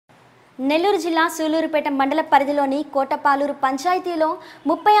నెల్లూరు జిల్లా సూలూరుపేట మండల పరిధిలోని కోటపాలూరు పంచాయతీలో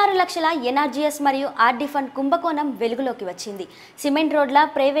 36 లక్షల ఎన్ఆర్జీఎస్ మరియు ఆర్డీ ఫండ్ కుంభకోణం వెలుగులోకి వచ్చింది. సిమెంట్ రోడ్ల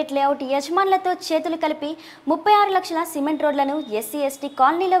ప్రైవేట్ లేఅవుట్ యజమానులతో చేతులు కలిపి 36 లక్షల సిమెంట్ రోడ్లను ఎస్సీ ఎస్టీ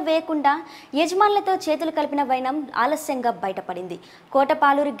కాలనీలో వేయకుండా యజమానులతో చేతులు కలిపిన వైనం ఆలస్యంగా బయటపడింది.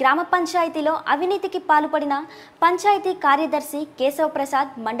 కోటపాలూరు గ్రామ పంచాయతీలో అవినీతికి పాల్పడిన పంచాయతీ కార్యదర్శి కేశవ్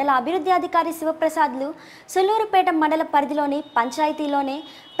ప్రసాద్, మండల అభివృద్ధి అధికారి శివప్రసాద్లు సూలూరుపేట మండల పరిధిలోని పంచాయతీలోనే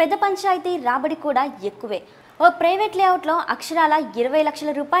పెద్ద పంచాయతీ రాబడి కూడా ఎక్కువే. ఓ ప్రైవేట్ లేఅవుట్లో అక్షరాల 20 లక్షల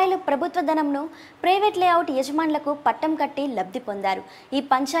రూపాయలు ప్రభుత్వ ధనంను ప్రైవేట్ లేఅవుట్ యజమానులకు పట్టం కట్టి లబ్ధి పొందారు. ఈ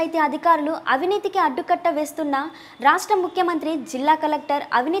పంచాయతీ అధికారులు అవినీతికి అడ్డుకట్ట వేస్తున్న రాష్ట్ర ముఖ్యమంత్రి, జిల్లా కలెక్టర్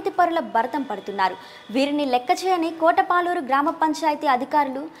అవినీతి పరుల భరతం పడుతున్నారు. వీరిని లెక్క చేయని కోటపాలూరు గ్రామ పంచాయతీ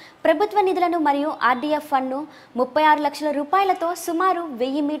అధికారులు ప్రభుత్వ నిధులను మరియు ఆర్డీఎఫ్ ఫండ్ను 36 లక్షల రూపాయలతో సుమారు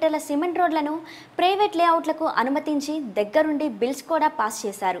 1000 మీటర్ల సిమెంట్ రోడ్లను ప్రైవేట్ లేఅవుట్లకు అనుమతించి దగ్గరుండి బిల్స్ కూడా పాస్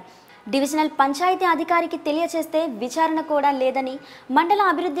చేశారు. డివిజనల్ పంచాయతీ అధికారికి తెలియచేస్తే విచారణ కూడా లేదని మండల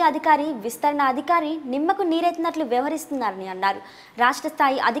అభివృద్ధి అధికారి, విస్తరణ అధికారి నిమ్మకు నీరెత్తినట్లు వ్యవహరిస్తున్నారని అన్నారు. రాష్ట్ర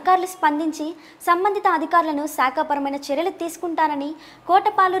స్థాయి అధికారులు స్పందించి సంబంధిత అధికారులను శాఖాపరమైన చర్యలు తీసుకుంటారని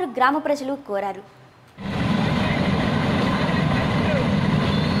కోటపాలూరు గ్రామ ప్రజలు కోరారు.